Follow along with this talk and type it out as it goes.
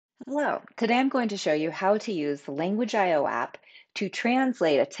Hello. Today I'm going to show you how to use the Language IO app to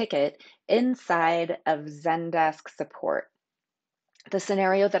translate a ticket inside of Zendesk Support. The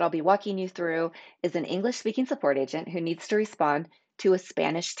scenario that I'll be walking you through is an English-speaking support agent who needs to respond to a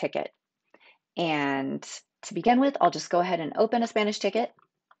Spanish ticket. And to begin with, I'll just go ahead and open a Spanish ticket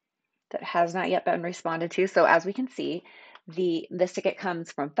that has not yet been responded to. So as we can see, this ticket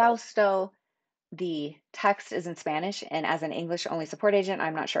comes from Fausto. The text is in Spanish, and as an English only support agent,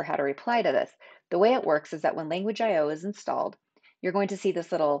 I'm not sure how to reply to this. The way it works is that when Language IO is installed, you're going to see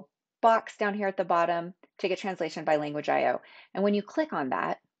this little box down here at the bottom, Ticket Translation by Language IO. And when you click on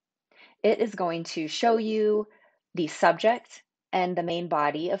that, it is going to show you the subject and the main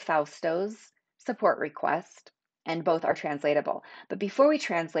body of Fausto's support request, and both are translatable. But before we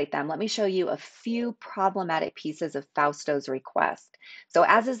translate them, let me show you a few problematic pieces of Fausto's request. So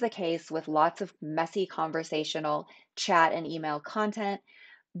as is the case with lots of messy conversational chat and email content,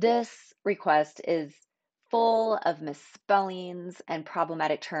 this request is full of misspellings and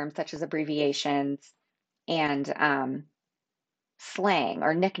problematic terms such as abbreviations and slang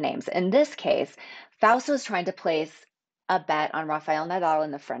or nicknames. In this case, Fausto is trying to place a bet on Rafael Nadal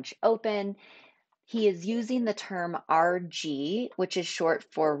in the French Open. He is using the term RG, which is short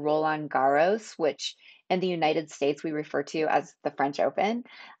for Roland Garros, which in the United States we refer to as the French Open.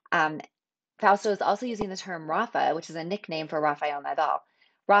 Um, Fausto is also using the term Rafa, which is a nickname for Rafael Nadal.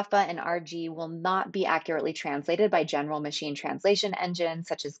 Rafa and RG will not be accurately translated by general machine translation engines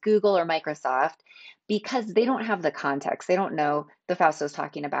such as Google or Microsoft because they don't have the context. They don't know that Fausto's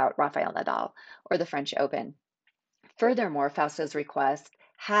talking about Rafael Nadal or the French Open. Furthermore, Fausto's request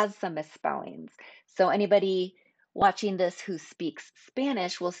has some misspellings. So anybody watching this who speaks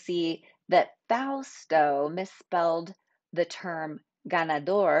Spanish will see that Fausto misspelled the term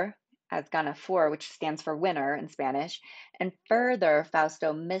ganador as ganafor, which stands for winner in Spanish. And further,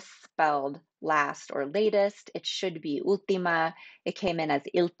 Fausto misspelled last or latest. It should be última. It came in as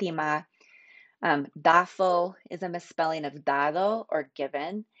última. Dafo is a misspelling of dado or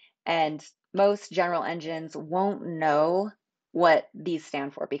given, and most general engines won't know what these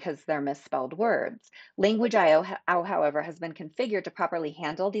stand for because they're misspelled words. Language IO, however, has been configured to properly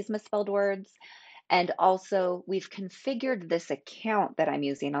handle these misspelled words. And also, we've configured this account that I'm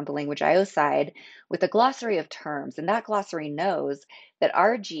using on the Language IO side with a glossary of terms. And that glossary knows that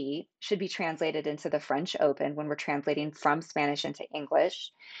RG should be translated into the French Open when we're translating from Spanish into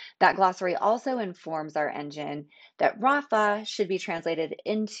English. That glossary also informs our engine that Rafa should be translated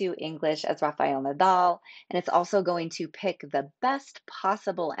into English as Rafael Nadal. And it's also going to pick the best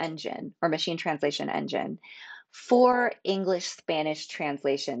possible engine or machine translation engine for English Spanish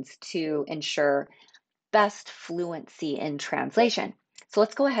translations to ensure best fluency in translation. So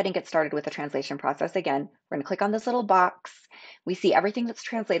let's go ahead and get started with the translation process. Again, we're going to click on this little box. We see everything that's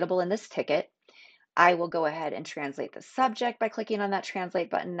translatable in this ticket. I will go ahead and translate the subject by clicking on that translate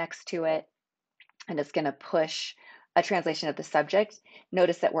button next to it. And it's going to push a translation of the subject.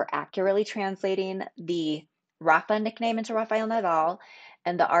 Notice that we're accurately translating the Rafa nickname into Rafael Nadal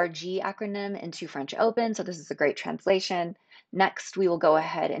and the RG acronym into French Open. So this is a great translation. Next, we will go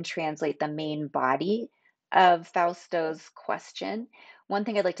ahead and translate the main body of Fausto's question. One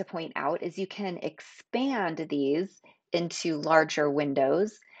thing I'd like to point out is you can expand these into larger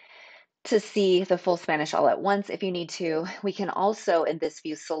windows to see the full Spanish all at once if you need to. We can also, in this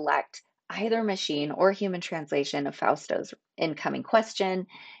view, select either machine or human translation of Fausto's incoming question.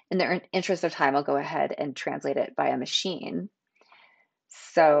 In the interest of time, I'll go ahead and translate it by a machine.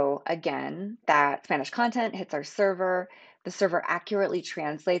 So again, that Spanish content hits our server. The server accurately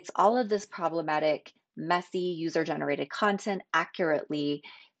translates all of this problematic, messy, user-generated content accurately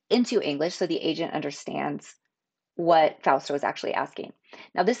into English so the agent understands what Fausto is actually asking.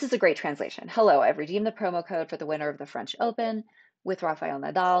 Now, this is a great translation. Hello, I've redeemed the promo code for the winner of the French Open with Rafael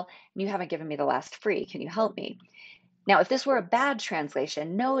Nadal, and you haven't given me the last free. Can you help me? Now, if this were a bad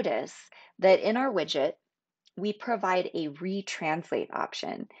translation, notice that in our widget, we provide a retranslate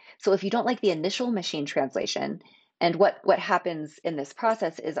option. So if you don't like the initial machine translation, and what happens in this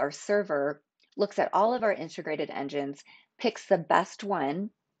process is our server looks at all of our integrated engines, picks the best one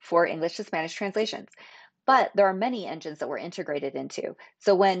for English to Spanish translations. But there are many engines that we're integrated into.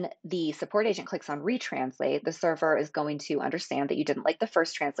 So when the support agent clicks on retranslate, the server is going to understand that you didn't like the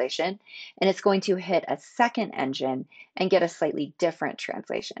first translation, and it's going to hit a second engine and get a slightly different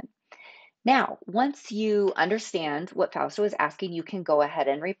translation. Now, once you understand what Fausto is asking, you can go ahead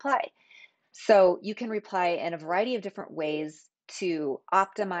and reply. So you can reply in a variety of different ways to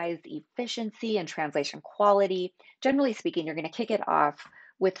optimize efficiency and translation quality. Generally speaking, you're going to kick it off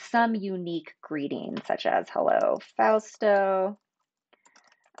with some unique greeting, such as, hello, Fausto.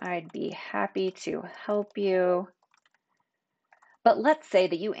 I'd be happy to help you. But let's say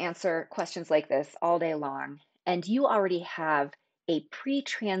that you answer questions like this all day long, and you already have a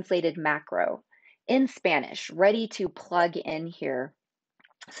pre-translated macro in Spanish ready to plug in here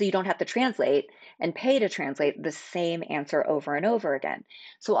so you don't have to translate and pay to translate the same answer over and over again.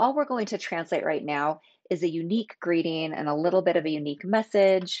 So all we're going to translate right now is a unique greeting and a little bit of a unique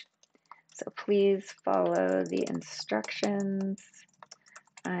message. So please follow the instructions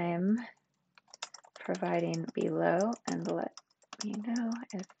I'm providing below and let me know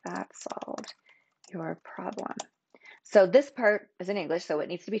if that solved your problem. So this part is in English, so it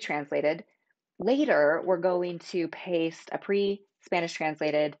needs to be translated. Later, we're going to paste a pre-Spanish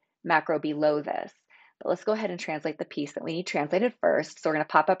translated macro below this. But let's go ahead and translate the piece that we need translated first. So we're going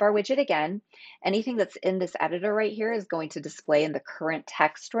to pop up our widget again. Anything that's in this editor right here is going to display in the current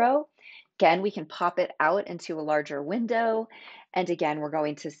text row. Again, we can pop it out into a larger window. And again, we're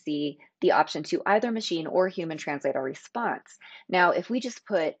going to see the option to either machine or human translate our response. Now, if we just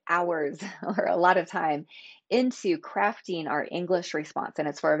put hours or a lot of time into crafting our English response, and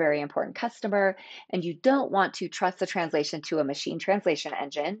it's for a very important customer, and you don't want to trust the translation to a machine translation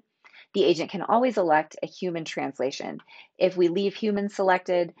engine, the agent can always elect a human translation. If we leave human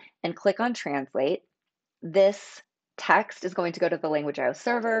selected and click on translate, this text is going to go to the Language.io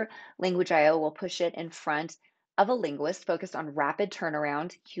server. Language.io will push it in front of a linguist focused on rapid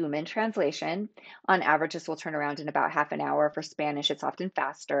turnaround human translation. On average, this will turn around in about half an hour. For Spanish, it's often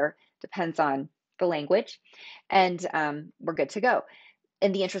faster, depends on the language. And we're good to go.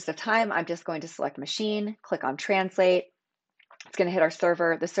 In the interest of time, I'm just going to select machine, click on translate. It's going to hit our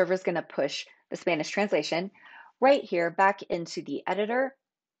server. The server is going to push the Spanish translation right here back into the editor.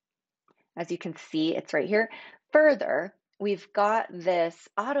 As you can see, it's right here. Further, we've got this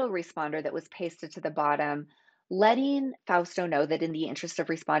autoresponder that was pasted to the bottom, letting Fausto know that in the interest of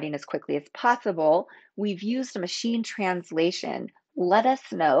responding as quickly as possible, we've used a machine translation. Let us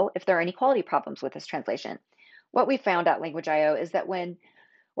know if there are any quality problems with this translation. What we found at Language.io is that when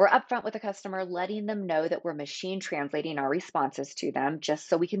we're upfront with the customer, letting them know that we're machine translating our responses to them just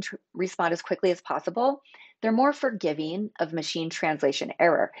so we can respond as quickly as possible, they're more forgiving of machine translation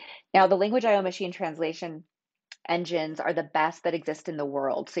error. Now, the Language.io machine translation engines are the best that exist in the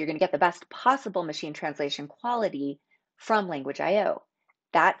world. So you're going to get the best possible machine translation quality from Language.io.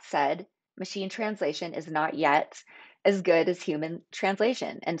 That said, machine translation is not yet as good as human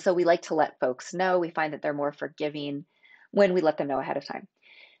translation. And so we like to let folks know. We find that they're more forgiving when we let them know ahead of time.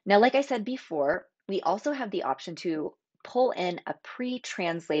 Now, like I said before, we also have the option to pull in a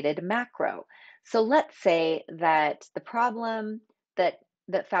pre-translated macro. So let's say that the problem that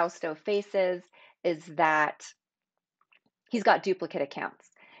Fausto faces is that he's got duplicate accounts.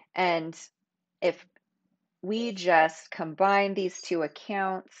 And if we just combine these two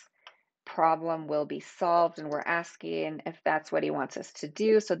accounts, problem will be solved, and we're asking if that's what he wants us to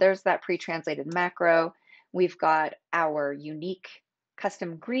do. So there's that pre-translated macro. We've got our unique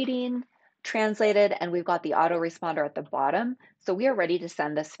custom greeting translated, and we've got the autoresponder at the bottom. So we are ready to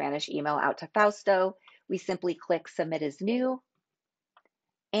send the Spanish email out to Fausto. We simply click submit as new,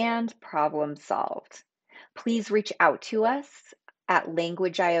 and problem solved. Please reach out to us at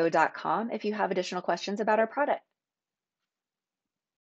languageio.com if you have additional questions about our product.